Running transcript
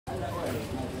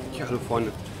Ja, hallo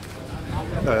Freunde.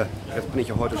 Jetzt bin ich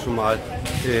ja heute schon mal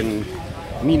in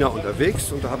Mina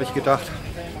unterwegs und da habe ich gedacht,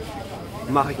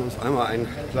 mache ich uns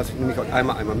lasse ich nämlich heute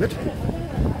einmal mit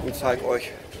und zeige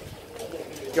euch,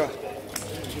 ja,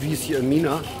 wie es hier in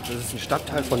Mina, das ist ein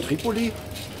Stadtteil von Tripoli,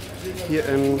 hier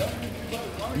in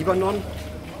Libanon.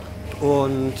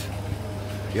 Und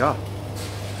ja,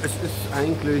 es ist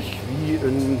eigentlich wie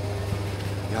in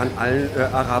allen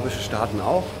arabischen Staaten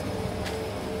auch.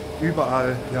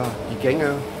 Überall ja, die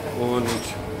Gänge und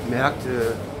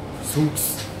Märkte,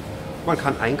 Souks. Man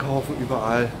kann einkaufen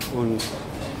überall und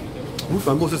gut,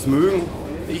 man muss es mögen.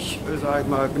 Ich sag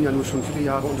mal, bin ja nur schon viele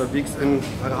Jahre unterwegs in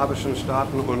arabischen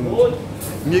Staaten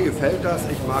und mir gefällt das.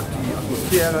 Ich mag die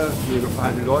Atmosphäre, mir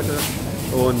gefallen die Leute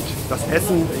und das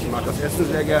Essen. Ich mag das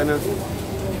Essen sehr gerne.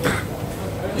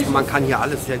 Man kann hier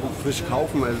alles sehr gut frisch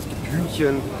kaufen. Also es gibt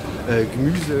Hühnchen,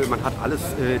 Gemüse, man hat alles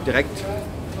direkt,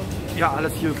 ja,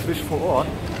 alles hier frisch vor Ort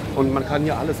und man kann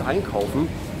hier alles einkaufen.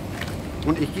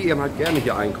 Und ich gehe eben halt gerne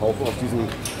hier einkaufen auf diesen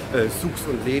Souks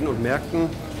und Läden und Märkten.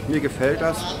 Mir gefällt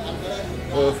das.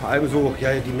 Vor allem so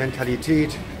ja, die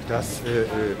Mentalität, das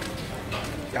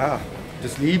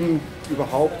Leben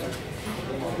überhaupt.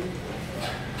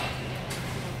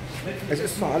 Es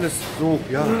ist zwar alles so,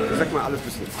 ja, ich sag mal alles ein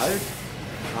bisschen alt,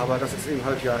 aber das ist eben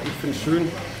halt, ja, ich finde es schön,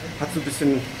 hat so ein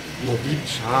bisschen morbiden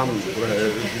Charme oder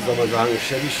wie soll man sagen,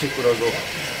 shabby chic oder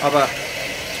so. Aber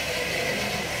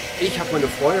ich habe meine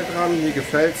Freude dran, mir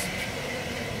gefällt's.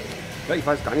 Ja, ich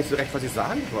weiß gar nicht so recht, was ich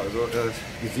sagen soll. Also,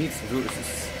 ihr seht so,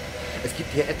 es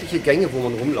gibt hier etliche Gänge, wo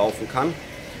man rumlaufen kann.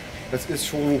 Das ist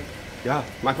schon, ja,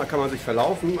 manchmal kann man sich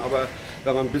verlaufen, aber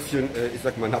wenn man ein bisschen, ich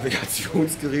sag mal,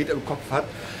 Navigationsgerät im Kopf hat,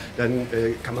 dann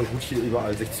kann man gut hier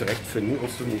überall sich zurechtfinden.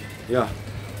 Und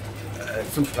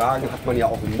zum Fragen hat man ja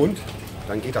auch im Mund,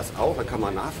 dann geht das auch, dann kann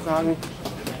man nachfragen.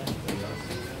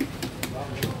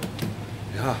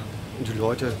 Ja, und die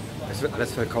Leute, es wird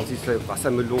alles verkauft, diese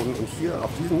Wassermelonen und hier auf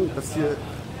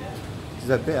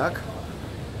dieser Berg,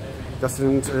 das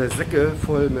sind Säcke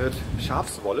voll mit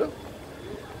Schafswolle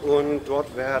und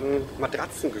dort werden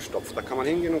Matratzen gestopft. Da kann man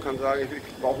hingehen und kann sagen,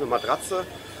 ich brauche eine Matratze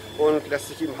und lässt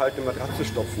sich eben halt eine Matratze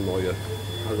stopfen, neue.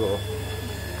 Also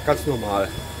ganz normal.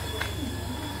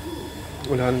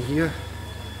 Und dann hier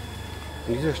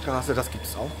in dieser Straße, das gibt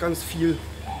es auch ganz viel,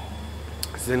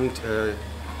 sind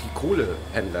die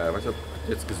Kohlehändler. Weißt du, habt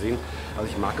ihr jetzt gesehen? Also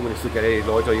ich mag immer nicht so gerne die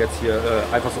Leute jetzt hier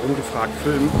einfach so ungefragt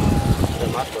filmen. Der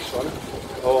mag das schon.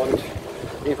 Und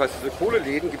jedenfalls diese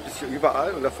Kohleläden gibt es hier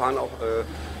überall und da fahren auch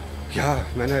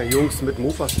Männer, Jungs mit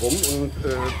Mofas rum und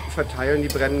verteilen die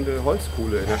brennende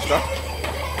Holzkohle in der Stadt.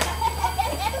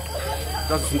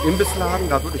 Das ist ein Imbissladen,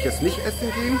 da würde ich jetzt nicht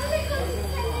essen gehen.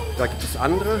 Da gibt es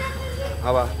andere,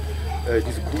 aber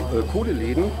diese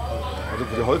Kohleläden, also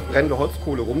wo die brennende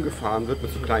Holzkohle rumgefahren wird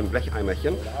mit so kleinen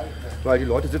Blecheimerchen, weil die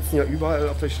Leute sitzen ja überall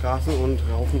auf den Straßen und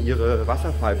rauchen ihre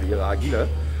Wasserpfeife, ihre Agile.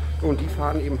 Und die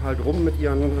fahren eben halt rum mit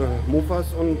ihren Mofas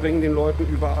und bringen den Leuten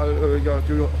überall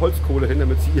die Holzkohle hin,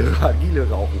 damit sie ihre Agile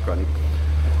rauchen können.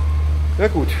 Na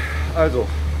gut, also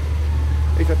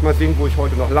ich werde mal sehen, wo ich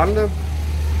heute noch lande.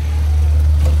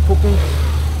 Gucken,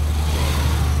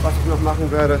 was ich noch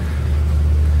machen werde.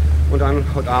 Und dann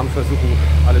heute Abend versuchen,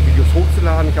 alle Videos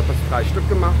hochzuladen. Ich habe das 3 Stück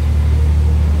gemacht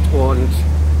und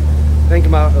denke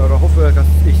mal oder hoffe, dass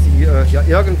ich sie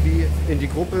irgendwie in die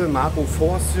Gruppe Marco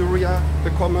for Syria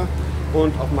bekomme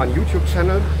und auf meinen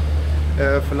YouTube-Channel.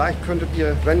 Vielleicht könntet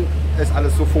ihr, wenn es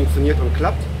alles so funktioniert und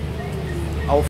klappt,